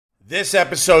This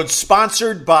episode's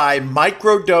sponsored by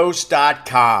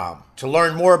Microdose.com. To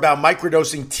learn more about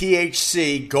microdosing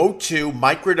THC, go to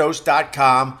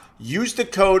microdose.com. Use the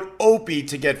code OPIE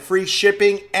to get free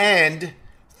shipping and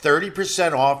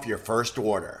 30% off your first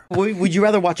order. Would you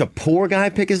rather watch a poor guy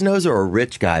pick his nose or a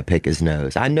rich guy pick his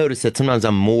nose? I notice that sometimes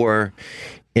I'm more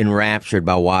enraptured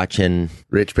by watching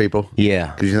rich people.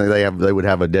 Yeah, because you think they would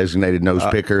have a designated nose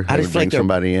picker. I just bring feel like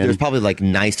somebody in. There's probably like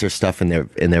nicer stuff in their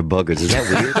boogers. Is that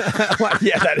weird? Well,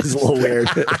 yeah, that is a little weird.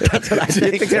 That's what I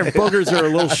think. You think their boogers are a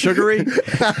little sugary?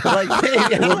 Like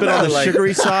maybe A little bit on the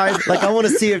sugary side? Like I want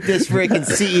to see if this freaking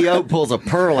CEO pulls a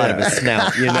pearl out of his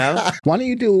snout. You know? Why don't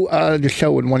you do the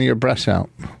show with one of your breasts out?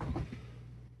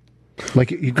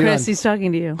 Like you did Chris, he's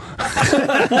talking to you. What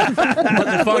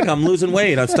the fuck? I'm losing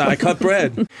weight. I cut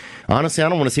bread. Honestly, I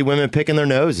don't want to see women picking their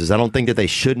noses. I don't think that they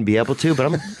shouldn't be able to,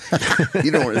 but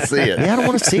You don't want to see it. Yeah, I don't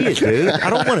want to see it, dude.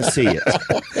 I don't want to see it.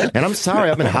 And I'm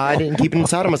sorry, I've been hiding and keeping it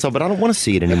inside of myself, but I don't want to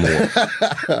see it anymore.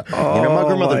 My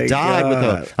grandmother died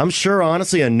with I'm sure,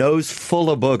 honestly, a nose full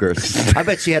of boogers. I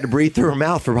bet she had to breathe through her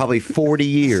mouth for probably 40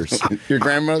 years. Your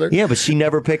grandmother? Yeah, but she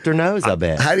never picked her nose, I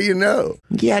bet. How do you know?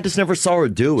 Yeah, I just never saw her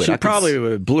do it. She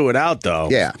probably blew it out, though.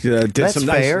 Yeah. Did That's some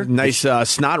fair. nice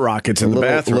snot rockets in the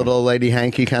Little, bathroom. little lady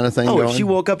hanky kind of thing Oh, going? if she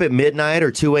woke up at midnight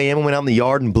or 2 a.m. and went out in the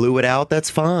yard and blew it out,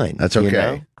 that's fine. That's okay. You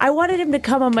know? I wanted him to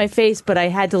come on my face, but I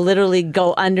had to literally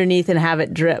go underneath and have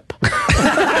it drip.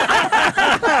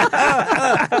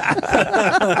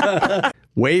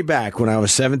 Way back when I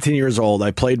was 17 years old,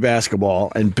 I played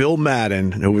basketball, and Bill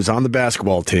Madden, who was on the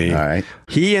basketball team, All right.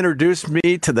 he introduced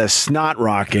me to the snot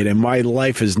rocket, and my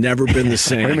life has never been the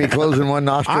same. What do you mean, closing one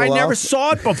nostril I never off?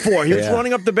 saw it before. He was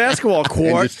running up the basketball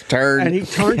court, just turned. and he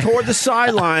turned toward the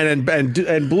sideline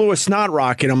and blew a snot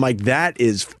rocket. I'm like, that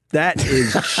is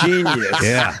genius.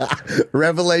 Yeah.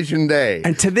 Revelation Day.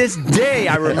 And to this day,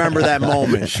 I remember that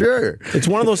moment. Sure. It's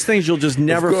one of those things you'll just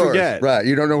never Of course. forget. Right.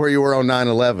 You don't know where you were on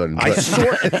 9/11.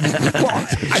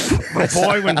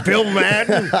 Boy, when Bill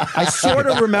Madden, I sort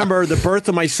of remember the birth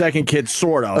of my second kid,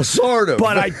 sort of. Sort of.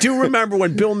 But I do remember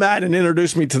when Bill Madden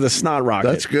introduced me to the snot rocket.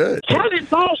 That's good. How did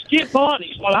boss get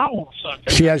bodies? What I want to suck.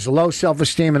 She has low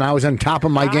self-esteem, and I was on top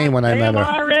of my game when I met her.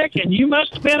 I reckon you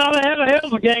must have been on a hell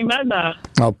of a game that night.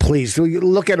 Oh, please,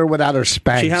 look at her without her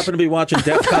Spanx. She happened to be watching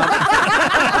Def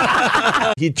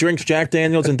Comedy. He drinks Jack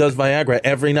Daniels and does Viagra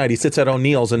every night. He sits at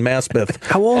O'Neill's in Maspeth.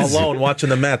 How old is alone watching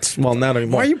the Mets. Well, not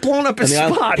anymore. Why are you blowing up his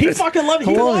spot? He fucking loves it.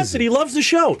 He How old loves is it. He loves the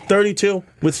show. 32.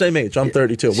 With same age. I'm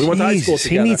 32. We went to high school Jesus,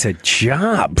 together. he needs a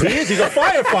job. He is. He's a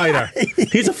firefighter.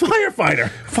 He's a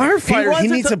firefighter. He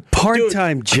needs a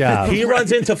part-time job. He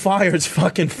runs into fires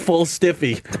fucking full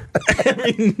stiffy.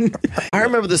 I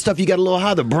remember the stuff you got a little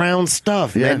high, the brown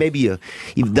stuff. Yeah. Man, maybe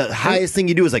the highest thing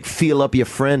you do is like feel up your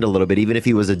friend a little bit, even if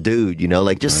he was a dude, you know,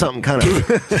 like just something kind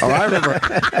of. I remember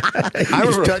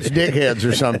touch dickheads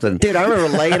or something. Dude, I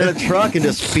remember laying in a truck and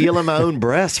just feeling my own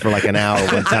breasts for like an hour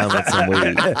one time with some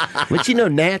weed. But you know,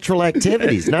 natural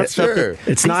activities, not stuff. Sure.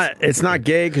 It's not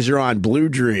gay because you're on Blue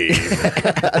Dream.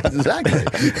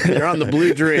 Exactly. You're on the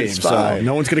Blue Dream, It's so fine.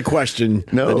 no one's going to question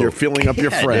No. that you're feeling up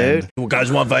your friend. You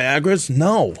guys want Viagra's?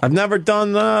 No. I've never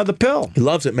done the pill. He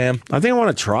loves it, man. I think I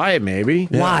want to try it, maybe.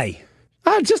 Why?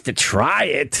 Just to try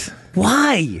it.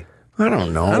 Why? I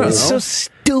don't know. It's so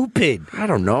stupid. I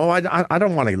don't know. I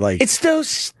don't want to like. It's so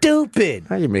stupid.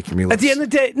 Now you're making me look. At the end of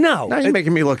the day, no. now you're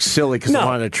making me look silly because I No.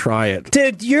 wanted to try it.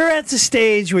 Dude, you're at the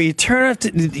stage where you turn off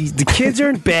the kids are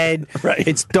in bed, Right.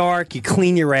 It's dark, you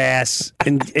clean your ass,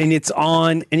 and it's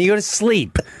on, and you go to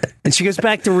sleep. And she goes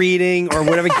back to reading or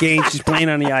whatever game she's playing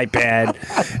on the iPad,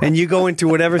 and you go into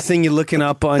whatever thing you're looking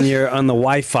up on the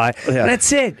Wi-Fi. Yeah. And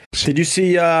that's it. Did you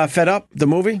see Fed Up, the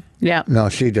movie? Yeah. No,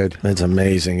 she did. It's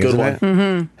amazing. Good isn't one. It?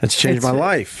 Mm-hmm. It's changed my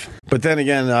life. But then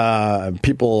again,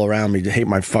 people around me hate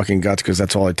my fucking guts because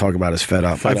that's all I talk about is Fed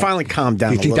Up. I finally calmed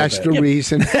down You a think little that's bit. the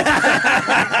reason?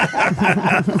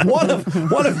 one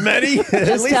of many. At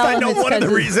least tell I him know it's one of the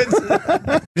 'cause reasons.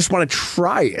 I just want to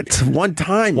try it one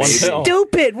time. One maybe. pill.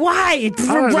 Stupid. Why? It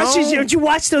don't rushes. know. Don't you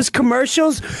watch those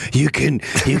commercials? You can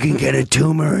get a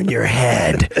tumor in your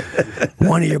head.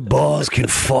 One of your balls can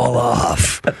fall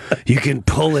off. You can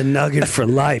pull a nugget for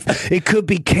life. It could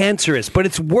be cancerous, but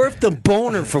it's worth the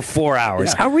boner for 4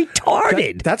 hours. How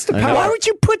retarded. That's the I power. know. Why would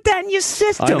you put that in your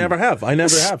system? I never have.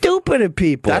 Stupid of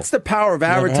people. That's the power of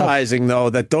advertising, though,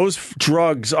 that those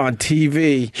drugs on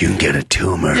TV. You can get a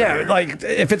tumor. Yeah, like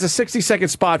if it's a 60-second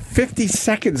spot, 50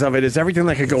 seconds of it is everything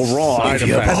that could go wrong. If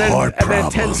you have and then, heart and then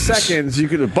 10 problems. seconds, you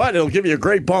could, but it'll give you a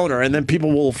great boner, and then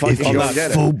people will fucking If you're go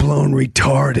get it. full blown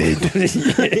retarded,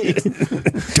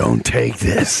 don't take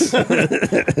this.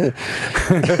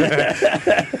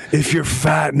 If you're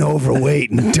fat and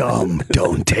overweight and dumb,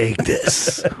 don't take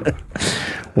this.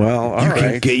 Well, all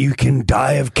right. You can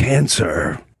die of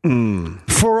cancer.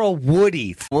 For a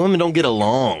Woody. Women don't get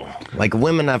along. Like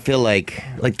women, I feel like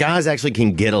guys actually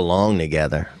can get along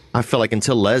together. I feel like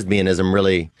until lesbianism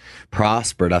really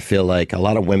prospered, I feel like a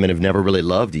lot of women have never really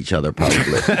loved each other,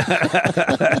 probably.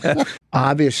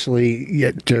 Obviously,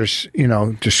 there's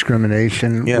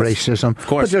discrimination, racism, of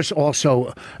course. But there's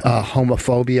also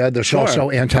homophobia. There's also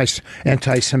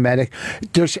anti-Semitic.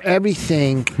 There's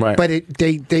everything, right. But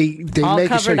they all make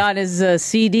covered on his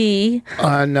CD.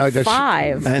 No, that's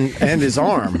 5 and his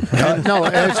arm. No,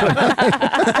 that's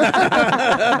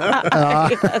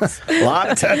a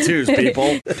lot of tattoos,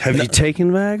 people. Have you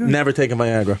taken Viagra? Never taken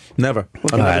Viagra. Never.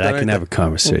 All right, I can have a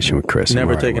conversation with Chris.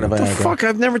 Never taken a Viagra. The fuck?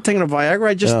 I've never taken a Viagra.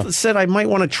 I just said I might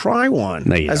want to try one.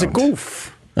 No, you as don't. a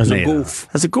goof. As No, a you goof.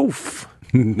 don't. As a goof.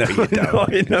 No, you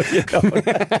don't. No, you don't.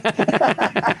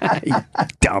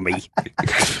 Dummy.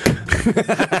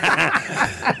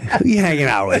 Who you hanging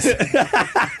out with?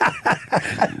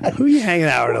 Who you hanging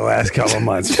out with the last couple of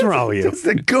months? What's wrong with you? It's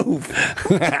a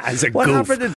goof. As a What goof.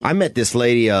 happened to I met this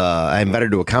lady. I invited her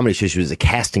to a comedy show. She was a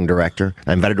casting director.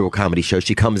 I invited her to a comedy show.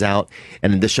 She comes out,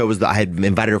 and the show was I had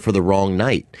invited her for the wrong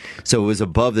night. So it was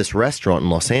above this restaurant in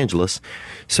Los Angeles.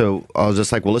 So I was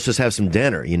just like, well, let's just have some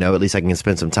dinner. At least I can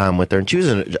spend some time with her. And she was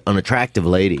an attractive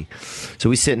lady. So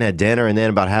we sit and had dinner, and then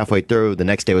about halfway through, the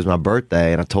next day was my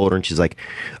birthday, and I told her, and she's like,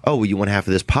 oh, well, you want half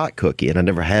of this pot cookie? And I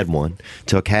never had one.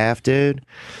 Took half, dude.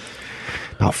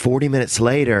 About 40 minutes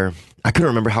later, I couldn't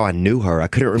remember how I knew her. I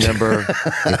couldn't remember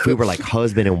if we were like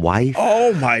husband and wife.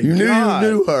 Oh my God! You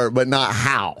knew her, but not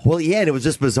how. Well, yeah, and it was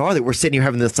just bizarre that we're sitting here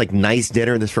having this like nice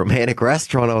dinner in this romantic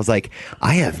restaurant. I was like,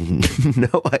 I have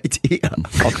no idea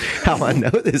how I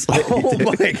know this lady. Oh dude.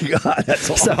 my God!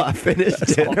 That's awesome. So I finished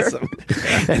dinner,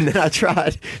 and then I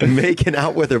tried making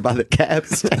out with her by the cab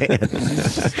stand,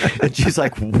 and she's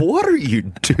like, "What are you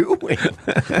doing?"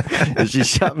 And she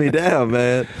shut me down,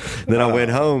 man. Then I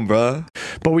went home, bro.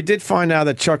 But we did find out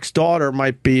that Chuck's daughter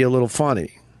might be a little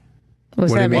funny.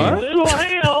 What's that mean? Little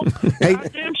hell.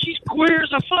 Goddamn, she's queer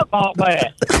as a football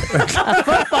bat. A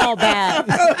football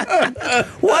bat.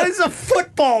 What is a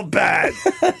football bat?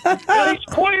 Well, he's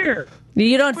queer.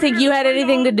 You don't think you had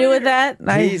anything to do with that?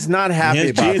 He's not happy Yes,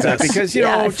 about that Jesus. because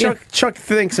Yeah, I feel- Chuck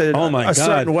thinks a God.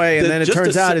 certain way, and then it Just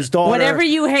turns the out s- his daughter. Whatever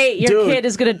you hate, your Dude, kid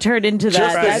is going to turn into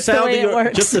that. That's the way it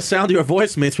works. Just the sound of your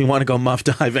voice makes me want to go muff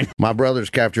diving. My brothers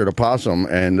captured a possum,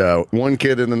 and one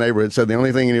kid in the neighborhood said the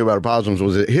only thing he knew about opossums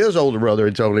was that his older brother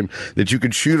had told him that you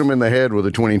could shoot him in the head with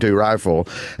a .22 rifle,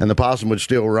 and the possum would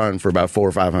still run for about 400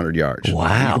 or 500 yards.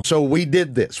 Wow. So we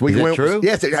did this. We Is it true?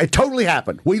 Yes, it totally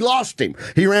happened. We lost him.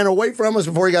 He ran away from us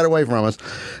before he got away from us,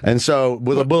 and so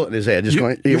with a bullet in his head,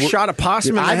 You shot a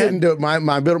possum in the I head? didn't do it. My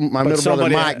middle brother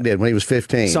somebody Mike did when he was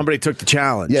 15. Somebody took the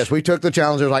challenge. Yes, we took the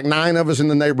challenge. There was like 9 of us in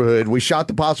the neighborhood. We shot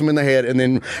the possum in the head, and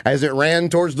then as it ran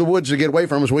towards the woods to get away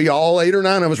from us, we all 8 or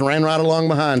 9 of us ran right along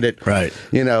behind it. Right.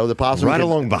 The possum Right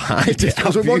along behind it.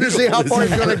 Because we wanted to see how far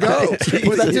it's going to go.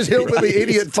 Well, that's just hillbilly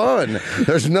idiot fun.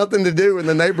 There's nothing to do in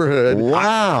the neighborhood.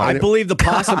 Wow. I believe the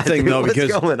possum thing though, What's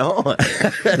because going on?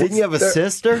 Didn't you have a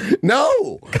sister?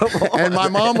 No. Come on. And my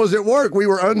mom was at work. We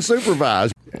were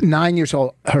unsupervised. 9 years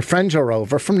old. Her friends are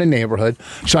over from the neighborhood,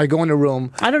 so I go in the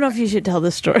room. I don't know if you should tell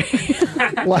this story.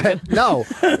 What? No,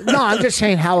 I'm just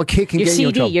saying how a kid can Your get you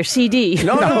in CD, trouble. your CD.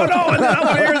 no, I don't want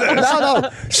to hear this. No.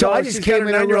 So I just she's came got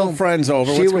in the 9-year-old room. friends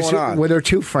over. She What's was going on? with her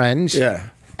 2 friends. Yeah.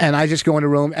 And I just go in the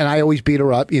room, and I always beat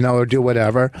her up, or do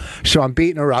whatever. So I'm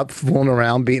beating her up, fooling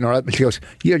around, beating her up. And she goes,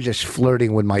 "You're just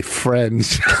flirting with my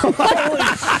friends." Holy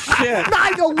shit.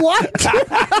 I go,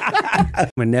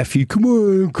 "What?" My nephew, come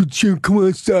on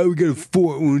outside. We got a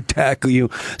fort. We'll tackle you.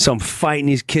 So I'm fighting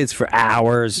these kids for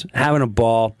hours, having a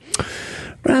ball.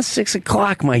 Around 6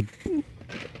 o'clock, my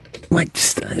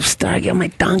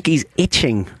donkey's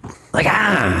itching. Like,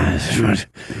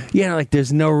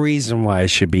 there's no reason why I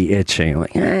should be itching.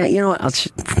 Like,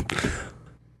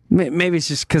 maybe it's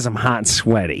just because I'm hot and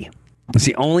sweaty. It's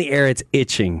the only area it's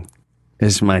itching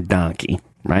is my donkey,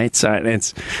 right? So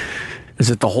it's. Is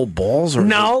it the whole balls or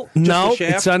No, the shaft?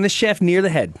 it's on the shaft near the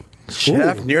head.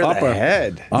 shaft near upper. the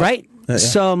head? Right?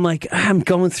 So I'm like, I'm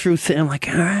going through I'm like,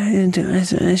 all right,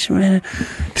 there's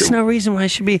no reason why I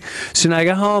should be. So now I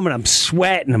go home and I'm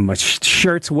sweating and my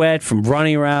shirt's wet from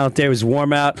running around out there. It was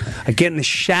warm out. I get in the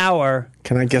shower.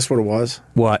 Can I guess what it was?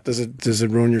 What? Does it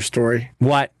ruin your story?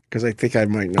 What? Because I think I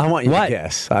might know. I want you What? to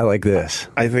guess. I like this.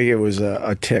 I think it was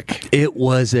a tick. It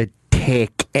was a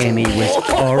tick and he was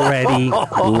already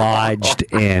lodged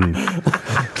in.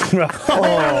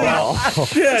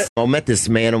 I met this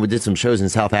man and we did some shows in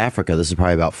South Africa. This is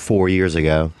probably about 4 years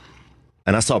ago.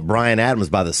 And I saw Bryan Adams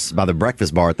by the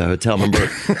breakfast bar at the hotel. Remember?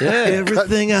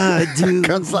 Everything I do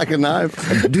cuts like a knife.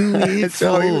 Do it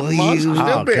for you.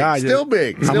 Still big. Still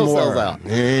big. Still sells out.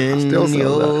 Still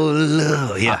sells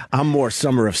out. Yeah. I'm more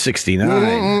summer of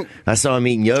 '69. I saw him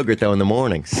eating yogurt though in the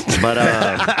mornings. But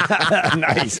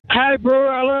nice. Hey, bro,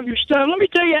 I love your stuff. Let me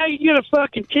tell you how you get a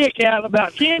fucking kick out in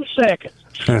about 10 seconds.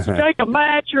 Take a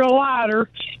match or a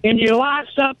lighter and you light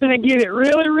something and get it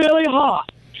really, really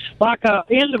hot, like a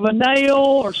end of a nail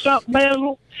or something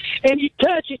metal, and you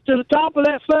touch it to the top of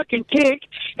that fucking kick,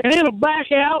 and it'll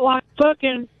back out like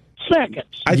fucking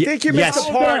seconds. I think you missed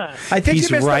the part. I think He's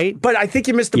you missed right. but I think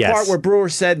you missed the part where Brewer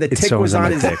said the tick was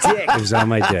on his dick. It was on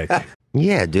my dick.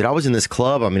 yeah, dude, I was in this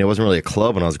club. I mean, it wasn't really a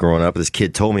club when I was growing up. This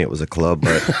kid told me it was a club,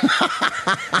 but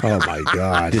oh my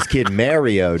god, this kid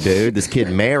Mario, dude, used to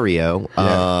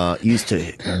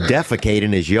defecate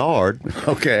in his yard.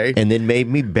 Okay, and then made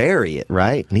me bury it.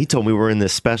 Right, and he told me we were in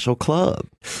this special club.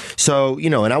 So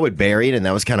and I would bury it, and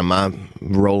that was kind of my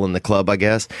role in the club, I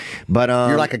guess. But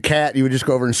you're like a cat. You would just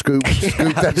go over and scoop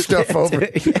that stuff over.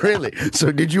 Really?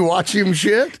 So did you watch him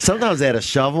shit? Sometimes they had a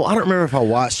shovel. I don't remember if I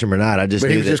watched him or not. I just but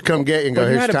knew he would just come get you and go. He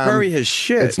Here's had to time. bury his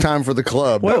shit. It's time for the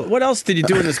club. What else did you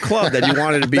do in this club that you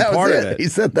wanted to be that part was of it? He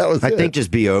said that was. I think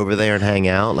just be over there and hang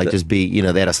out. Like just be.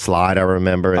 They had a slide. I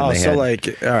remember. And all had,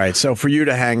 right. So for you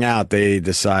to hang out, they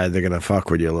decide they're gonna fuck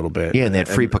with you a little bit. Yeah, and they had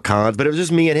free pecans, but it was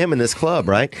just me and him in this club,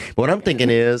 right? But what I'm thinking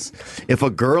is, if a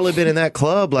girl had been in that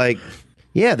club, like.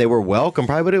 Yeah, they were welcome,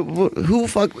 probably, but who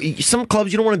fuck? Some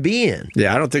clubs you don't want to be in.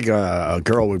 Yeah, I don't think a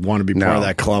girl would want to be part of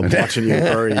that club watching you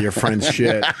bury your friend's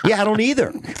shit. Yeah, I don't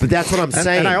either. But that's what I'm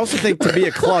saying. And I also think to be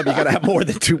a club, you got to have more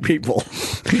than 2 people.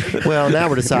 Well, now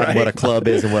we're deciding what a club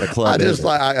is and what a club is.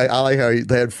 I like how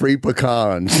they had free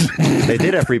pecans. They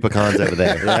did have free pecans over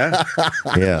there. Yeah?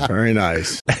 Yeah. Very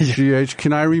nice. GH,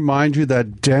 can I remind you that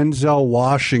Denzel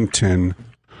Washington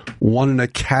won an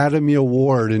Academy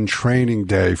Award in Training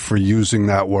Day for using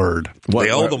that word. They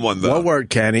owe them one, though. What word,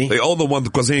 Kenny? They owe them one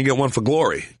because he didn't get one for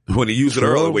Glory. When he used it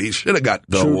earlier, he should have got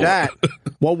the True award. that.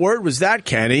 What word was that,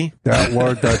 Kenny? That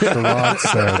word that Sherrod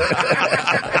said.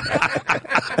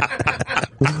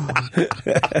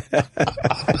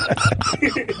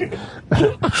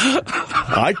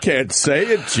 I can't say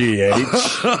it, GH.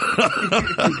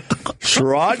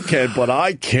 Sherrod can, but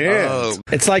I can't.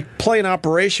 It's like playing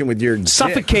Operation with your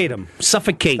Suffocate him.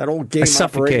 Suffocate. That old game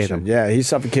Suffocate Operation. him. Yeah, he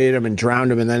suffocated him and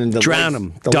drowned him, and then Drowned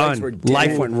him. Done.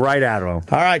 Life went right out of him.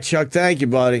 All right, Chuck. Thank you,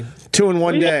 buddy. 2 in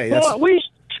 1 day.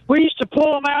 We used to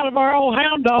pull them out of our old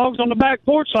hound dogs on the back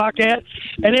porch like that,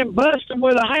 and then bust them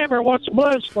with a hammer once the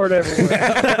blood spurt everywhere.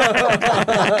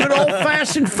 Good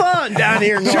old-fashioned fun down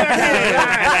here in North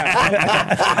Carolina.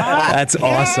 That's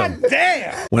awesome.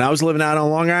 Damn. When I was living out on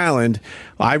Long Island,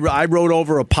 I rode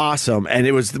over a possum, and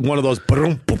it was one of those,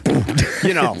 boom, boom, boom,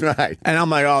 right. And I'm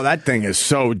like, oh, that thing is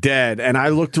so dead. And I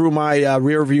looked through my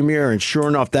rear view mirror, and sure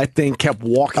enough, that thing kept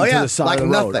walking to the side of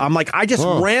the road. I'm like, I just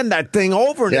ran that thing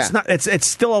over, and it's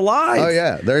still alive. Oh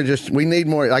yeah, we need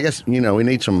more. I guess we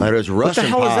need some. There's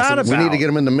Russian what the hell is that possums. about? We need to get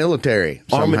them in the military.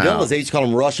 Armadillos. They used to call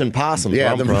them Russian possums.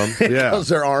 Yeah, where I'm from. because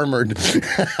they're armored.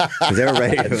 Because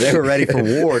they were ready for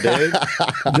war, dude.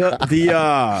 They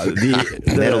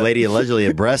had a lady allegedly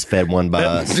had breastfed one by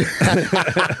us.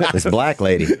 This black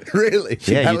lady. Really?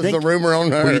 That was the rumor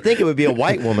on her. Well, you think it would be a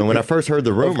white woman. When I first heard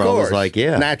the rumor, I was like,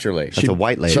 yeah. Naturally. That's a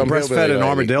white lady. She breastfed an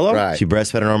armadillo? Right. She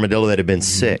breastfed an armadillo that had been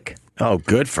sick. Oh,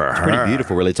 good for her. It's pretty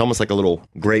beautiful, really. It's almost like a little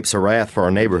grapes of wrath for our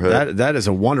neighborhood. That is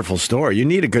a wonderful story. You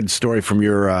need a good story from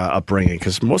your upbringing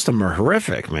because most of them are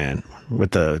horrific, man.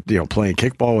 With the playing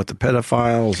kickball with the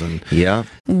pedophiles and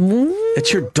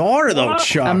it's your daughter though,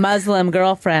 Chuck. A Muslim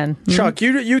girlfriend. Chuck,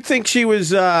 you think she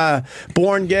was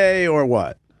born gay or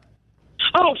what?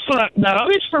 Oh, fuck no.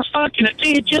 It's for fucking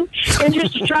attention and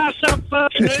just to try some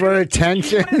fucking... It's for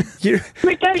attention? You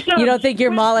don't think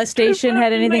your molestation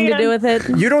had anything to do with it?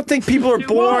 You don't think people are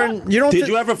born... Did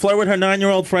you ever flirt with her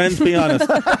 9-year-old friends? Be honest.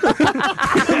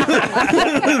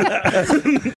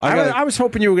 I was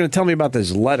hoping you were going to tell me about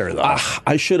this letter, though.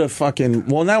 I should have fucking...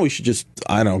 Well, now we should just,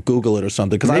 I don't know, Google it or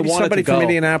something. Because Maybe I wanted somebody to go. from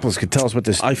Indianapolis could tell us what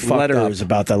this letter is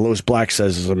about that Lewis Black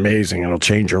says is amazing. It'll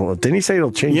change your... Didn't he say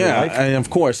it'll change your life? Yeah, and of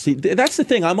course. That's the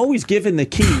thing. I'm always given the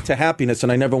key to happiness,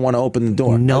 and I never want to open the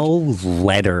door. No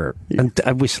letter.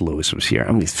 I wish Lewis was here.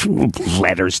 I mean,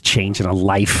 letters changing a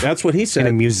life. That's what he said.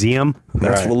 In a museum.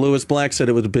 That's what Lewis Black said.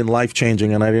 It would have been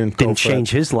life-changing, and I didn't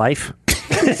change his life.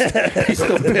 He's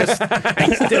still pissed.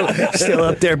 He's still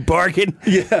up there barking,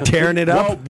 tearing it up.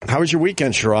 Well, How was your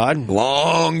weekend, Sherrod?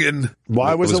 Long and...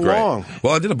 Why was it great. long?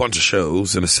 Well, I did a bunch of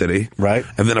shows in the city. Right.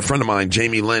 And then a friend of mine,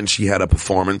 Jamie Lynch, she had a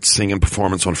singing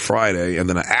performance on Friday, and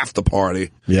then an after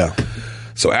party. Yeah.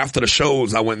 So after the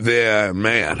shows, I went there,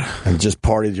 man. And just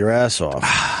partied your ass off.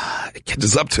 It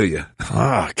catches up to you.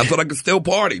 Fuck. I thought I could still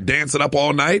party, dance it up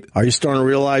all night. Are you starting to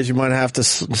realize you might have to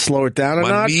slow it down a My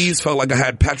notch? knees felt like I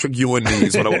had Patrick Ewing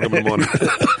knees when I woke up in the morning.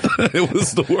 It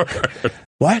was the worst.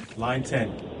 What? Line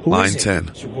 10. Line 10.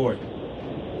 It's your boy.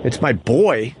 It's my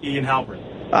boy. Ian Halpern.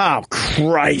 Oh,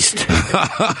 Christ.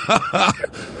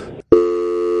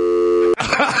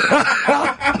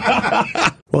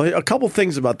 Well, a couple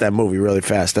things about that movie really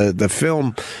fast. The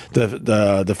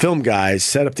film guys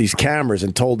set up these cameras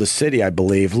and told the city, I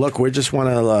believe, look, we just want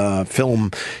to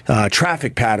film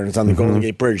traffic patterns on the Golden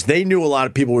Gate Bridge. They knew a lot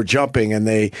of people were jumping, and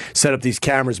they set up these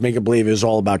cameras, making believe it was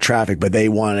all about traffic, but they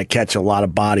wanted to catch a lot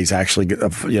of bodies actually,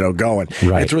 going.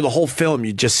 Right. And through the whole film,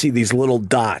 you just see these little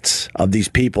dots of these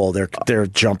people. They're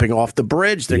jumping off the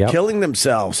bridge. They're killing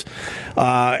themselves.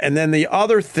 And then the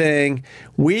other thing,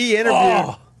 we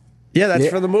interviewed... Yeah, that's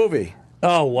from the movie.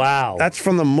 Oh, wow. That's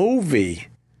from the movie.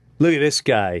 Look at this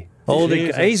guy.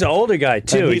 He's an older guy,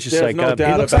 too. He's just like, he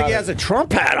looks like he has a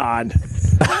Trump hat on.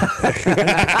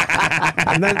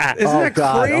 And then, isn't that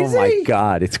crazy? Oh, my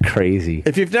God. It's crazy.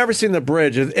 If you've never seen The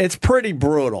Bridge, it's pretty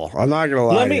brutal. I'm not going to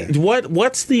lie to you.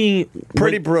 What's the...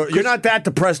 Pretty brutal. You're not that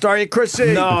depressed, are you,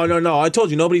 Chrissy? No. I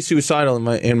told you, nobody's suicidal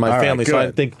in my family, so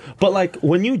I think... But, like,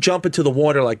 when you jump into the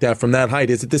water like that from that height,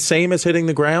 is it the same as hitting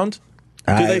the ground?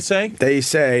 Do they say? They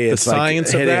say it's the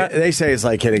science like of that? They say it's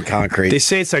like hitting concrete. They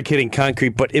say it's like hitting concrete,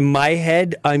 but in my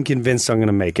head, I'm convinced I'm going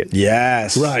to make it.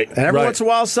 Yes. Right. And every once in a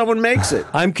while, someone makes it.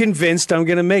 I'm convinced I'm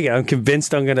going to make it. I'm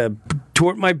convinced I'm going to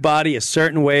tort my body a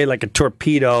certain way, like a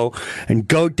torpedo, and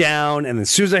go down. And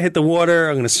as soon as I hit the water,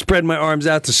 I'm going to spread my arms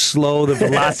out to slow the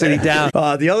velocity down.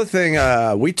 The other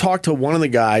thing, we talked to one of the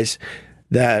guys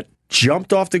that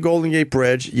jumped off the Golden Gate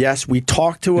Bridge. Yes, we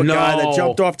talked to a guy that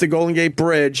jumped off the Golden Gate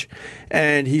Bridge,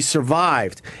 and he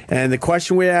survived. And the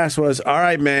question we asked was, all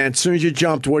right, man, as soon as you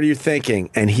jumped, what are you thinking?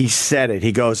 And he said it.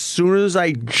 He goes, as soon as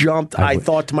I jumped, I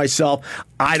thought to myself,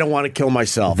 I don't want to kill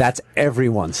myself. That's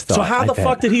everyone's thought. So how the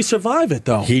fuck did he survive it,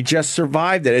 though? He just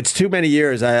survived it. It's too many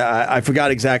years. I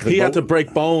forgot exactly. He had to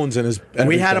break bones in his... everything.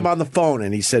 We had him on the phone,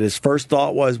 and he said his first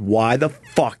thought was, why the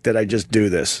fuck did I just do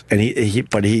this? And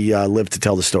he lived to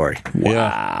tell the story.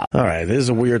 Wow. All right, this is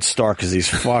a weird start because these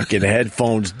fucking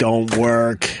headphones don't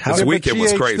work. This weekend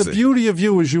was crazy. The beauty of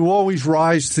you is you always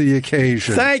rise to the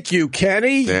occasion. Thank you,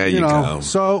 Kenny. There you go.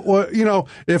 So,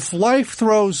 if life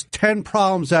throws 10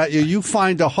 problems at you, you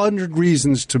find 100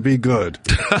 reasons to be good.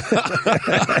 What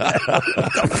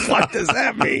the fuck does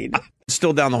that mean?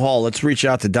 Still down the hall. Let's reach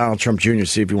out to Donald Trump Jr.,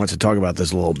 see if he wants to talk about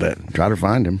this a little bit. Try to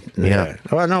find him. Yeah.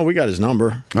 Well, no, we got his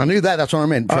number. I knew that. That's what I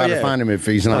meant. Try to find him if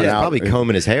he's not out. Probably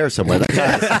combing his hair somewhere.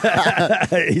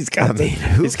 He's got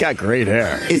great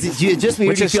hair. Is it just me?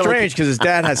 Which is strange because his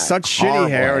dad has such shitty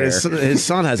hair and his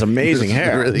son has amazing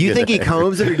hair. Really do you think he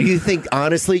combs it, or do you think,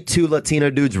 honestly, two Latino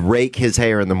dudes rake his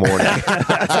hair in the morning? That's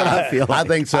what I feel like. I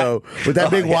think so. With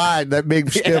that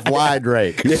big stiff wide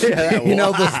rake.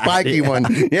 The spiky one.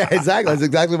 Yeah, exactly. That's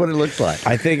exactly what it looks like.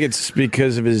 I think it's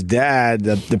because of his dad.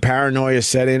 The paranoia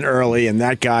set in early, and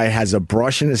that guy has a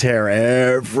brush in his hair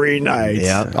every night.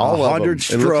 Yeah, all 100 of them.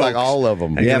 strokes. It looks like all of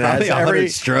them. Yeah, probably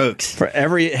 100 strokes for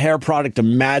every hair product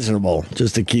imaginable,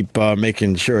 just to keep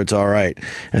making sure it's all right,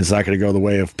 and it's not going to go the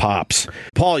way of Pops.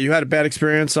 Paul, you had a bad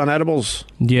experience on edibles?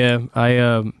 Yeah,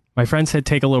 my friend said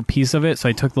take a little piece of it, so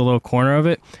I took the little corner of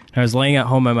it. And I was laying at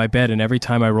home on my bed, and every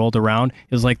time I rolled around,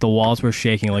 it was like the walls were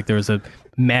shaking, like there was a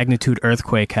magnitude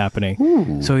earthquake happening.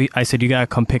 Ooh. So I said, you gotta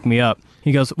come pick me up.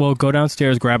 He goes, well, go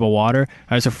downstairs, grab a water.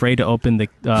 I was afraid to open the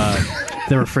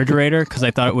refrigerator because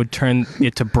I thought it would turn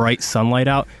it to bright sunlight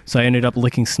out. So I ended up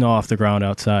licking snow off the ground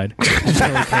outside.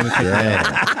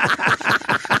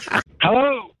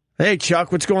 Hello. Hey,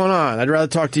 Chuck, what's going on? I'd rather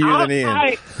talk to you than Ian.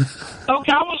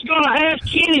 Okay, I was going to ask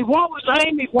Kenny, what was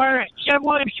Amy wearing? She had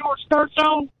one of them short skirts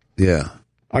on? Yeah.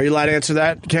 Are you allowed to answer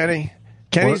that, Kenny?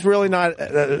 Kenny's really not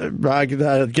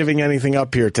giving anything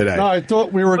up here today. No, I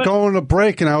thought we were going to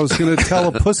break, and I was going to tell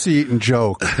a pussy-eating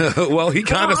joke. Well, he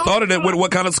kind of started it with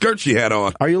what kind of skirt she had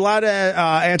on. Are you allowed to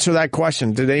answer that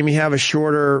question? Did Amy have a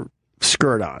shorter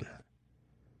skirt on?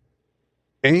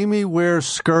 Amy wears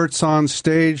skirts on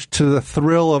stage to the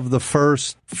thrill of the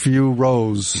first few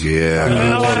rows. Yeah.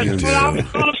 Well, that's what I was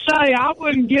going to say. I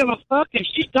wouldn't give a fuck if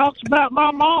she talks about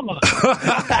my mama.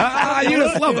 You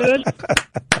just love it.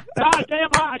 God damn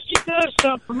right. She does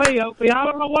something for me, Opie. I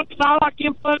don't know what I like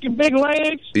them fucking big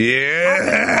legs.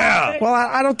 Yeah. Well,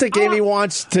 I don't think Amy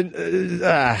wants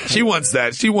to. She wants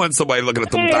that. She wants somebody looking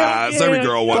at them thighs. Every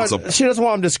girl wants them. She doesn't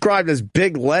want them described as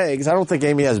big legs. I don't think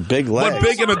Amy has big legs. But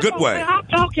big in a good way. I'm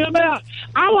talking about,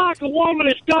 I like a woman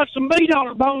that's got some meat on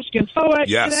her bones, can throw that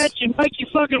Yes. shit at you and make you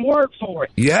fucking work for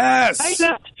it. Yes.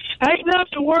 Ain't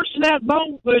nothing worse than that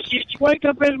bone pussy. If you wake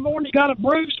up in the morning, you got a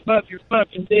bruise above your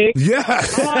fucking dick.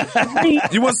 Yes. I like some meat.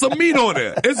 You want some meat on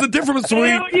it. It's the difference between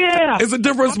Hell yeah. It's the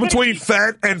difference between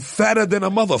fat and fatter than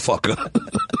a motherfucker.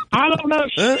 I don't know.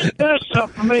 She does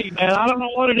something for me, man. I don't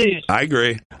know what it is. I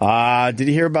agree. Did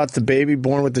you hear about the baby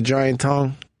born with the giant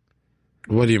tongue?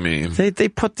 What do you mean? They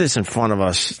put this in front of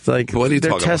us. Like, what are you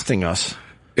they're talking testing us.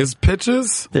 It's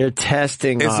pictures? They're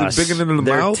testing us. Is it bigger than the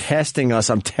they're mouth? testing us,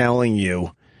 I'm telling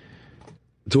you.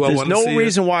 Do I There's want to no see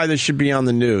reason why this should be on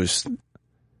the news.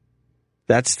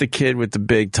 That's the kid with the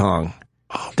big tongue.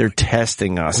 They're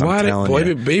testing us, I'm telling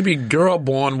you. Baby girl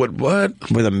born with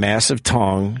what? With a massive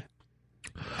tongue.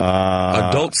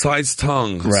 Adult-sized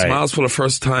tongue. Right. Smiles for the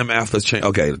first time after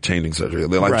changing surgery.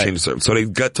 They like changing surgery. So they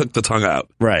took the tongue out.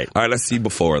 Right. All right, let's see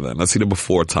before then. Let's see the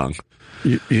before tongue.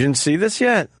 You didn't see this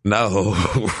yet? No.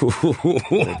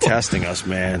 They're testing us,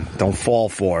 man. Don't fall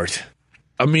for it.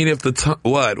 I mean, if the tongue...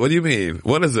 What? What do you mean?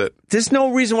 What is it? There's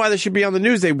no reason why this should be on the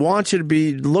news. They want you to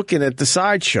be looking at the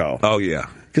sideshow. Oh, yeah.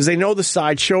 Because they know the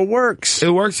sideshow works. It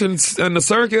works in the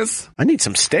circus. I need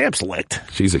some stamps licked.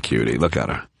 She's a cutie. Look at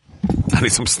her. I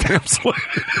need some stamps licked.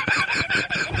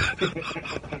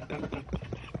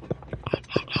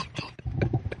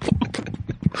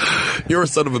 You're a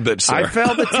son of a bitch, sir. I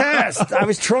failed the test. I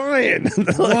was trying.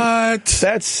 What?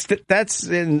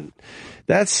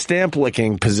 That's stamp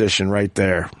licking position right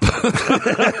there.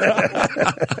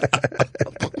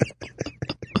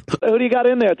 Who do you got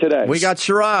in there today? We got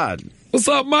Sherrod. What's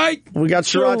up, Mike? We got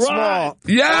Sherrod Small.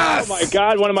 Yes! Oh, my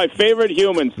God. One of my favorite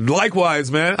humans.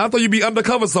 Likewise, man. I thought you'd be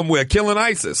undercover somewhere, killing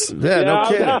ISIS. Yeah, no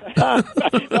kidding. Well,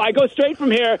 I go straight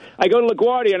from here. I go to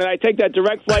LaGuardia, and I take that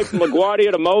direct flight from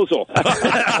LaGuardia to Mosul. That's a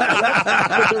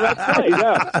direct flight,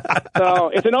 yeah. So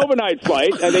it's an overnight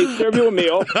flight, and they serve you a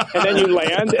meal, and then you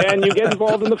land, and you get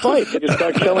involved in the fight. You just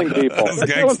start killing people.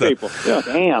 That's Killing gangsta. people. Yeah.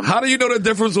 Damn. How do you know the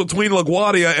difference between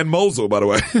LaGuardia and Mosul, by the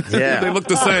way? Yeah. They look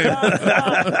the same.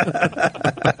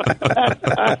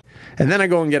 And then I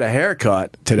go and get a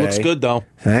haircut today. Looks good, though.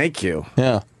 Thank you.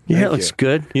 Yeah. Your hair looks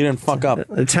good. You didn't fuck up.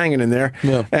 It's hanging in there.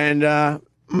 Yeah. And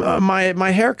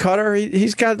my hair cutter,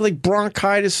 he's got like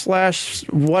bronchitis /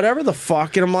 whatever the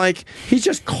fuck, and I'm like, he's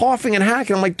just coughing and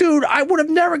hacking. I'm like, dude, I would have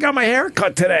never got my hair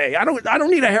cut today. I don't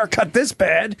need a haircut this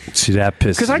bad. See, that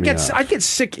pisses Because me off. I get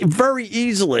sick very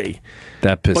easily.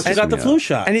 That pisses But you got the me flu off.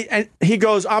 shot. And he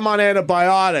goes, I'm on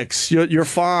antibiotics. You're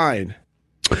fine.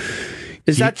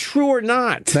 Is that true or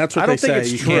not? That's what I don't they think say.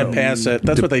 it's You true. can't pass it.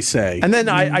 That's what they say. And then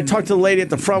I talked to the lady at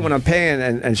the front when I'm paying,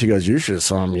 and she goes, "You should have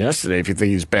saw him yesterday if you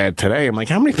think he's bad today." I'm like,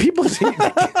 "How many people is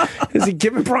he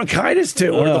giving bronchitis to,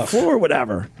 or the flu, or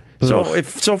whatever?" So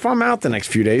if I'm out the next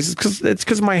few days, it's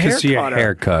because my hair Your cutter.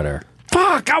 hair cutter.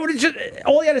 Fuck! I would have just.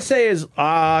 All you had to say is,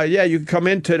 yeah, you can come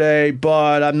in today,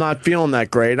 but I'm not feeling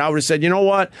that great. And I would have said, you know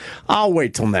what? I'll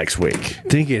wait till next week.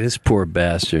 Think of this poor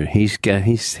bastard. He's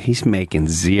making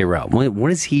zero. What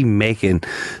is he making?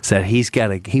 So that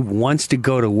he wants to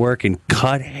go to work and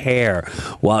cut hair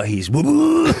while he's. I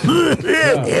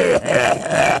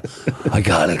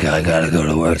gotta go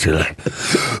to work today.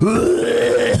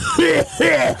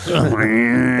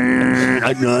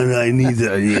 I need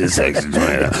a sex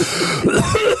tomato.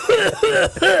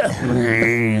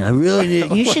 I really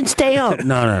need. You should stay up.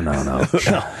 No.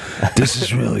 This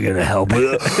is really gonna help.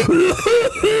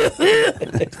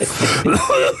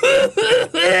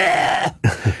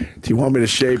 Do you want me to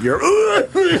shave your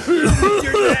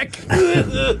neck?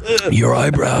 Your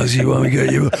eyebrows? You want me to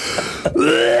get you?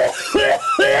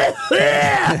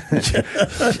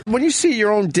 When you see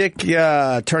your own dick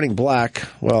turning black,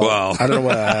 well, I don't know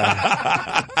what.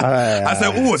 I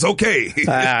said, "Ooh, it's okay.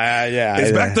 Yeah,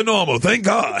 it's back to normal. Thank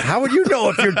God." How would you know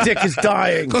if your dick is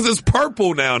dying? Because it's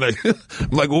purple now. I'm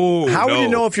like, ooh. How would no. you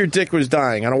know if your dick was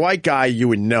dying? On a white guy, you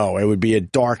would know. It would be a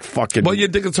dark fucking. Well, your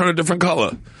dick will turn a different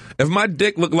color. If my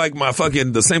dick looked like my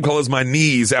fucking the same color as my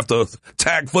knees after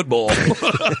tag football,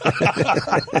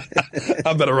 I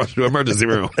better rush to emergency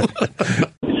room.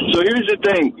 So here's the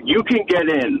thing: you can get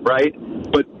in, right?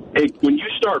 But when you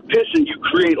start pissing, you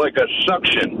create like a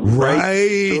suction, right? So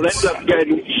it ends up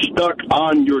getting stuck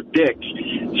on your dick.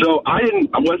 So I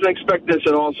wasn't expecting this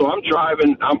at all. So I'm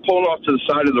driving, I'm pulling off to the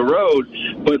side of the road,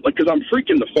 but like, because I'm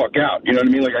freaking the fuck out, you know what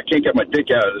I mean? Like I can't get my dick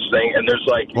out of this thing, and there's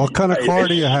like, what kind of car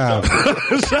do you have?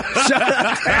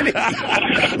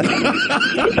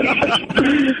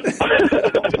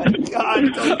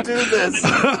 God, don't do this.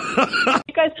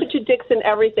 You guys put your dicks in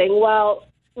everything. Well,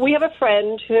 we have a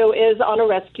friend who is on a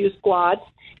rescue squad,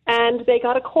 and they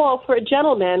got a call for a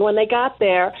gentleman. When they got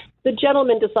there, the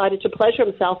gentleman decided to pleasure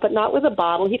himself, but not with a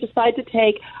bottle. He decided to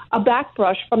take a back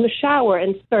brush from the shower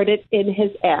and insert it in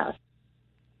his ass.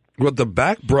 With the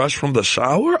back brush from the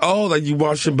shower? Oh, that you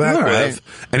wash your back with.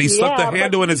 And he stuck the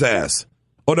handle in his ass.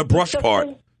 Or the brush part.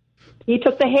 He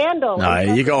took the handle.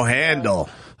 You go handle.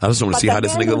 I just want to see how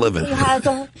this nigga living. The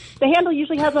handle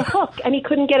usually has a hook, and he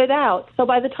couldn't get it out. So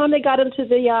by the time they got him to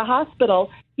the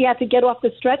hospital, he had to get off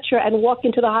the stretcher and walk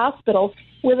into the hospital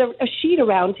with a sheet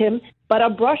around him, but a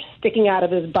brush sticking out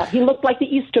of his butt. He looked like the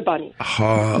Easter Bunny.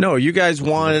 No, you guys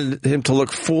wanted him to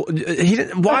look full. He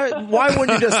didn't. Why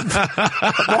wouldn't you just?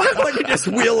 Why wouldn't you just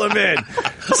wheel him in?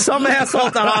 Some asshole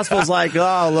at the hospital's like,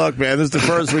 "Oh, look, man, this is the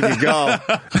furthest we could go.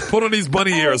 Put on these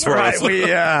bunny ears for us."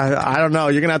 I don't know.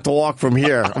 You're gonna have to walk from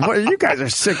here. You guys are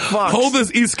sick fucks. Hold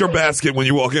this Easter basket when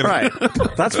you walk in. Right.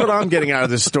 That's what I'm getting out of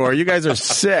this story. You guys are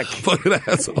sick. Fucking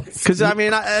assholes. Because I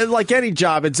mean, like any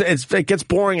job, it gets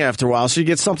boring after a while. So you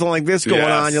get something like this going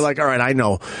on. You're like, all right, I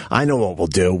know what we'll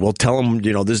do. We'll tell him,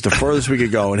 this is the furthest we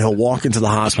could go, and he'll walk into the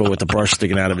hospital with the brush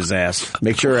sticking out of his ass.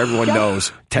 Make sure everyone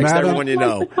knows. Text everyone you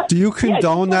know. Do you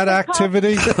condone that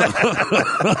activity?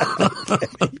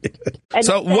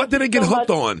 So what did it get hooked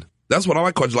on? That's what I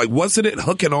like. Like, what's it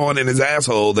hooking on in his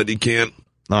asshole that he can't?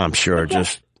 Oh, I'm sure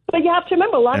just. But you have to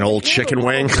remember, an old chicken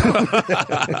wing. And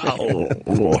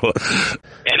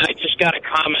I just got a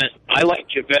comment. I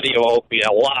liked your video, Opie,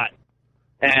 a lot.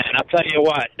 And I'll tell you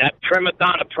what, that prima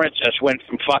donna princess went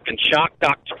from fucking shock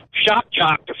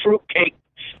jock to fruitcake,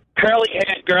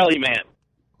 curly-haired girly man.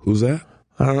 Who's that?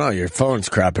 I don't know. Your phone's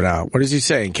crapping out. What is he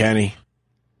saying, Kenny?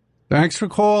 Thanks for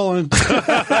calling. Kenny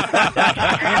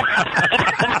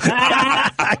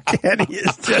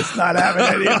is just not having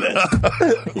any of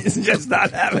this. He's just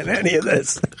not having any of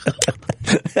this.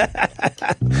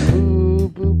 Boo,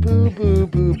 boo, boo, boo,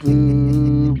 boo,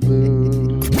 boo,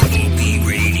 boo.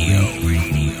 Radio.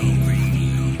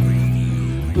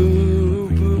 Boo,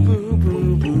 boo, boo,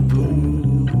 boo, boo,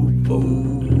 boo.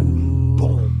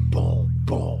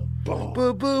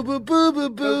 Boo, boo, boo, boo, boo,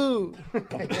 boo.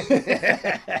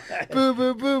 Boo,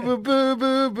 boo, boo, boo, boo,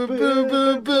 boo, boo, boo, boo.